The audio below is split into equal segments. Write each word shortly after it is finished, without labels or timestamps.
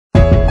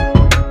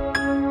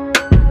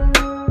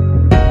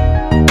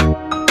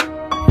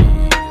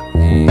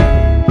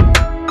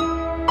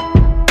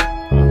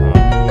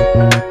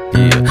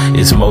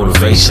It's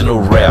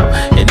motivational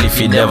rap, and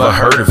if you never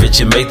heard of it,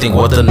 you may think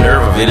what the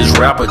nerve of it is.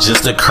 Rapper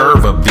just a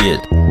curve a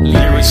bit.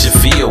 Lyrics you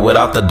feel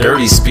without the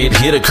dirty spit.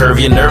 Here to curve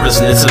your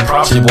nervousness and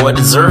probably boy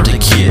deserve to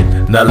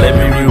get. Now let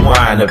me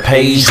rewind to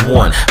page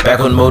 1, back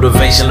when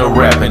motivational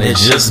rapping had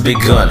just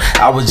begun.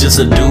 I was just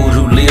a dude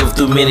who lived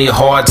through many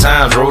hard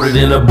times, wrote it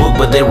in a book,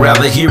 but they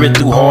rather hear it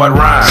through hard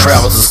rhymes.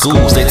 Travel to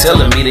schools, they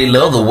telling me they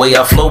love the way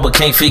I flow, but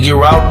can't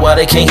figure out why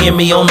they can't hear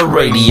me on the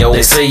radio.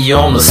 They say you're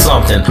on to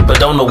something, but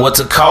don't know what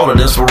to call it.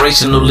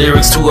 Inspirational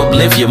lyrics to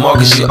uplift you,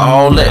 Marcus, you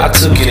all that. I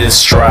took it in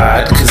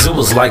stride, cause it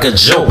was like a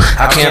joke.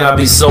 How can I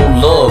be so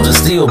loved and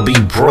still be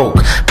broke?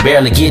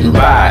 Barely getting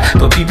by,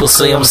 but people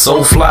say I'm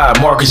so fly.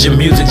 Marcus, your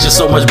music just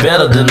so much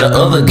better than the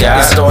other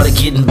guys. It started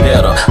getting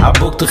better. I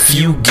booked a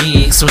few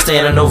gigs, some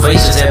standing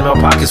ovations, had my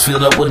pockets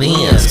filled up with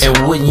ends.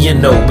 And wouldn't you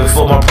know,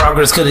 before my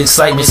progress could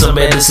excite me, some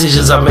bad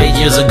decisions I made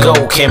years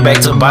ago came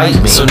back to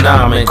bite me. So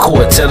now I'm in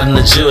court telling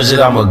the judge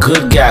that I'm a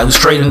good guy who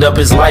straightened up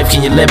his life.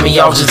 Can you let me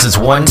off just this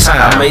one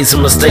time? I made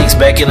some mistakes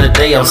back in the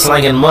day, I'm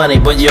slanging money,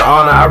 but your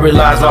honor, I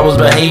realized I was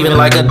behaving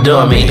like a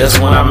dummy. That's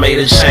when I made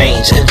a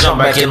change and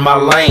jumped back in my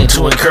lane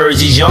to encourage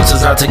these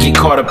youngsters not to get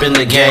caught up in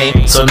the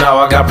game. So now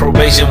I got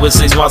probation with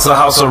 6 months of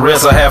house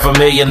arrest,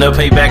 $500,000 to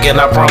pay back, and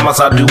I promise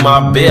I do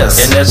my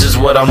best. And that's just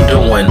what I'm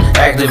doing,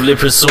 actively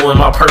pursuing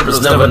my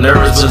purpose, never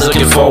nervous, just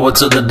looking forward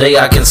to the day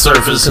I can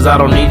surface. Cause I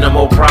don't need no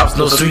more props,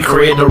 no street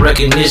cred, no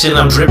recognition.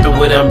 I'm dripping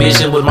with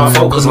ambition, with my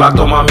focus locked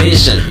on my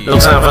mission. No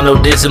time for no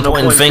dissing,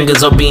 pointing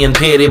fingers or being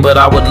petty, but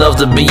I would love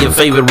to be your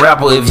favorite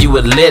rapper if you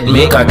would let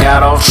me. I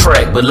got off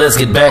track, but let's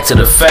get back to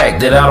the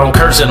fact that I don't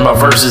curse in my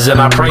verses,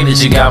 and I pray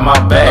that you got my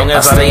back. Long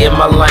as I stay in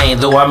my lane,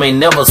 though I may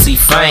never see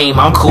fame,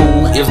 I'm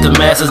cool if the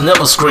masses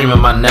never screaming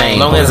my name.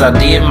 Long as I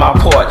did my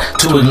part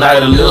to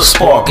ignite a little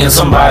spark in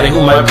somebody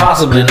who might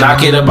possibly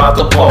knock it about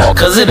the park.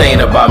 Cause it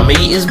ain't about me,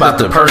 it's about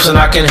the person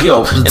I can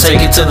help to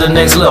take it to the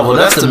next level.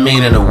 That's the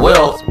meaning of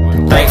wealth.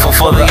 Thankful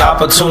for the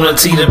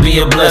opportunity to be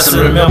a blessing.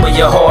 Remember,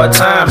 your hard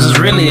times is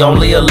really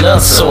only a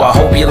lesson. So I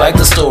hope you like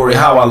the story,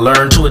 how I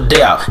learned to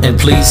adapt. And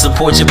please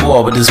support your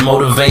boy with this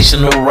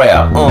motivational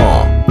rap.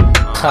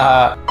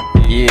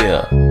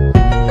 Yeah.